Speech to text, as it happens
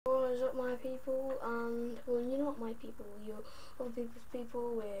is up my people, and well, you're not my people, you're other people's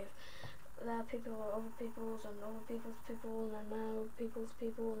people with their people are other people's and other people's people and then their people's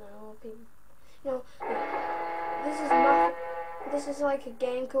people and then other people. You know, this is like a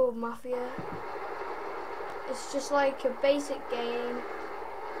game called Mafia. It's just like a basic game.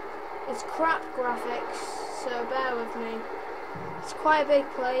 It's crap graphics, so bear with me. It's quite a big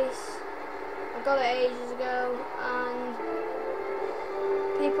place. I got it ages ago, and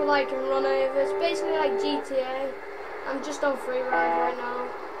people like can run over. It's basically like GTA. I'm just on free ride right now.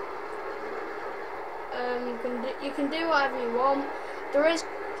 You can do whatever you want. There is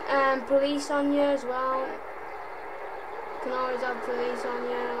police on you as well. You can always have police on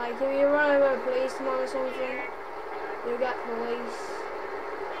you. Like if you run over a policeman or something, you get police.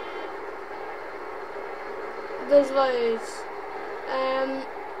 There's loads. I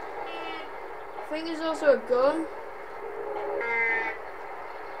think there's also a gun.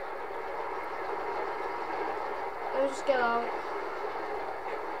 Let me just get out.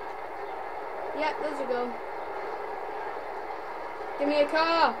 Yep, there's a gun. Give me a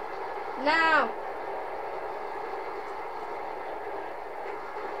car! Now!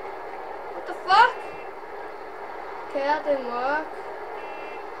 What the fuck? Okay, that didn't work.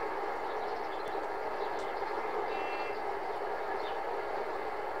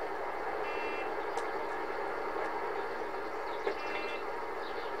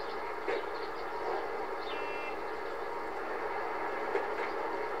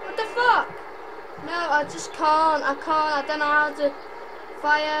 What the fuck? No, I just can't. I don't know how to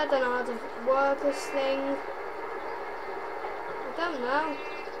fire. I don't know how to work this thing. I don't know.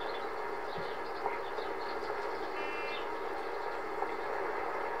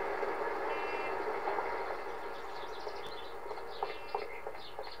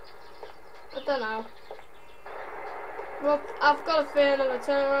 I don't know. Well, I've got a feeling I'm gonna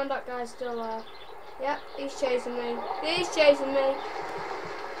turn around. That guy's still there. Yep, he's chasing me. He's chasing me.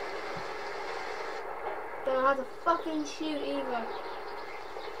 Don't know how to fucking shoot either.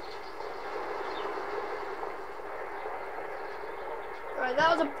 Right,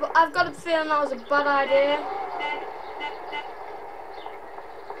 that was I've got a feeling that was a bad idea.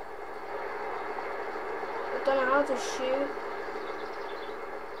 I don't know how to shoot.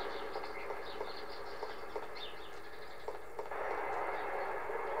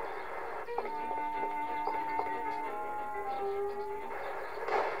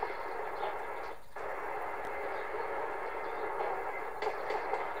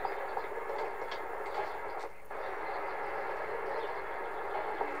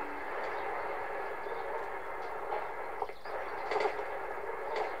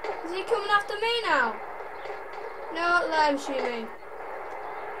 Is he coming after me now? No, let him shoot me.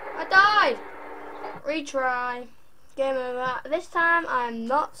 I died. Retry. Game over. This time I'm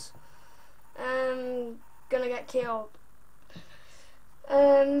not gonna get killed.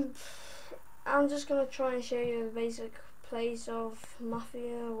 I'm just gonna try and show you the basic place of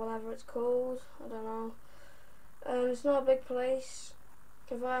Mafia or whatever it's called. I don't know. It's not a big place.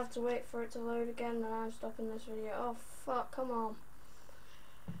 If I have to wait for it to load again, then I'm stopping this video. Oh fuck, come on.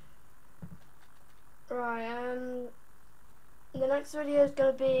 Right, the next video is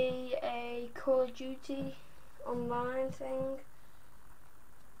gonna be a Call of Duty online thing.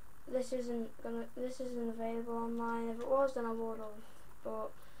 This isn't available online. If it was, then I would have.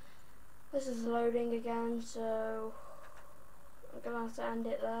 But this is loading again, so I'm gonna have to end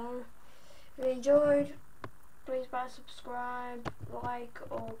it there. If you enjoyed, please subscribe, like,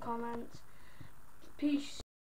 or comment. Peace.